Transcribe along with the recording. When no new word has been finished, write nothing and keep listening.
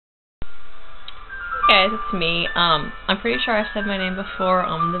guys, it's me. I'm pretty sure I've said my name before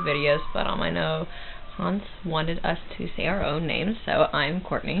on the videos, but I know Hans wanted us to say our own names, so I'm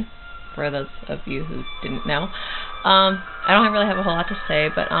Courtney, for those of you who didn't know. I don't really have a whole lot to say,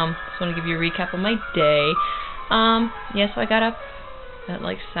 but just want to give you a recap of my day. Yeah, so I got up at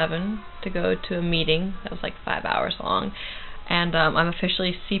like 7 to go to a meeting that was like 5 hours long. And I'm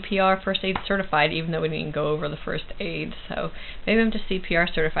officially CPR first aid certified, even though we didn't go over the first aid, so maybe I'm just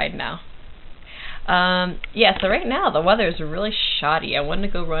CPR certified now. Yeah, so right now the weather is really shoddy. I wanted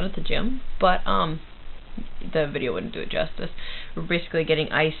to go run at the gym, but the video wouldn't do it justice. We're basically getting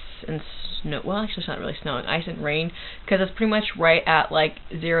ice and snow. Well, actually it's not really snowing, ice and rain, because it's pretty much right at like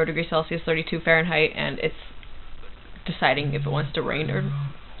 0 degrees Celsius, 32 Fahrenheit, and it's deciding if it wants to rain or...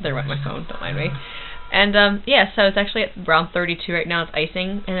 There went my phone, don't mind me. And yeah, so it's actually at around 32 right now. It's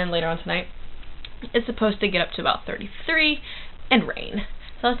icing, and then later on tonight it's supposed to get up to about 33 and rain.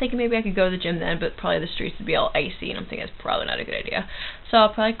 So I was thinking maybe I could go to the gym then, but probably the streets would be all icy, and I'm thinking that's probably not a good idea. So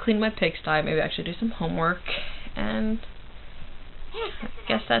I'll probably clean my pigsty, maybe actually do some homework, and yeah, I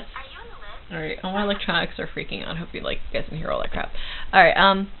guess that's... Alright, all my electronics are freaking out. I hope you guys can hear all that crap. Alright,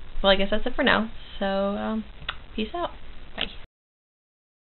 well I guess that's it for now. So, peace out.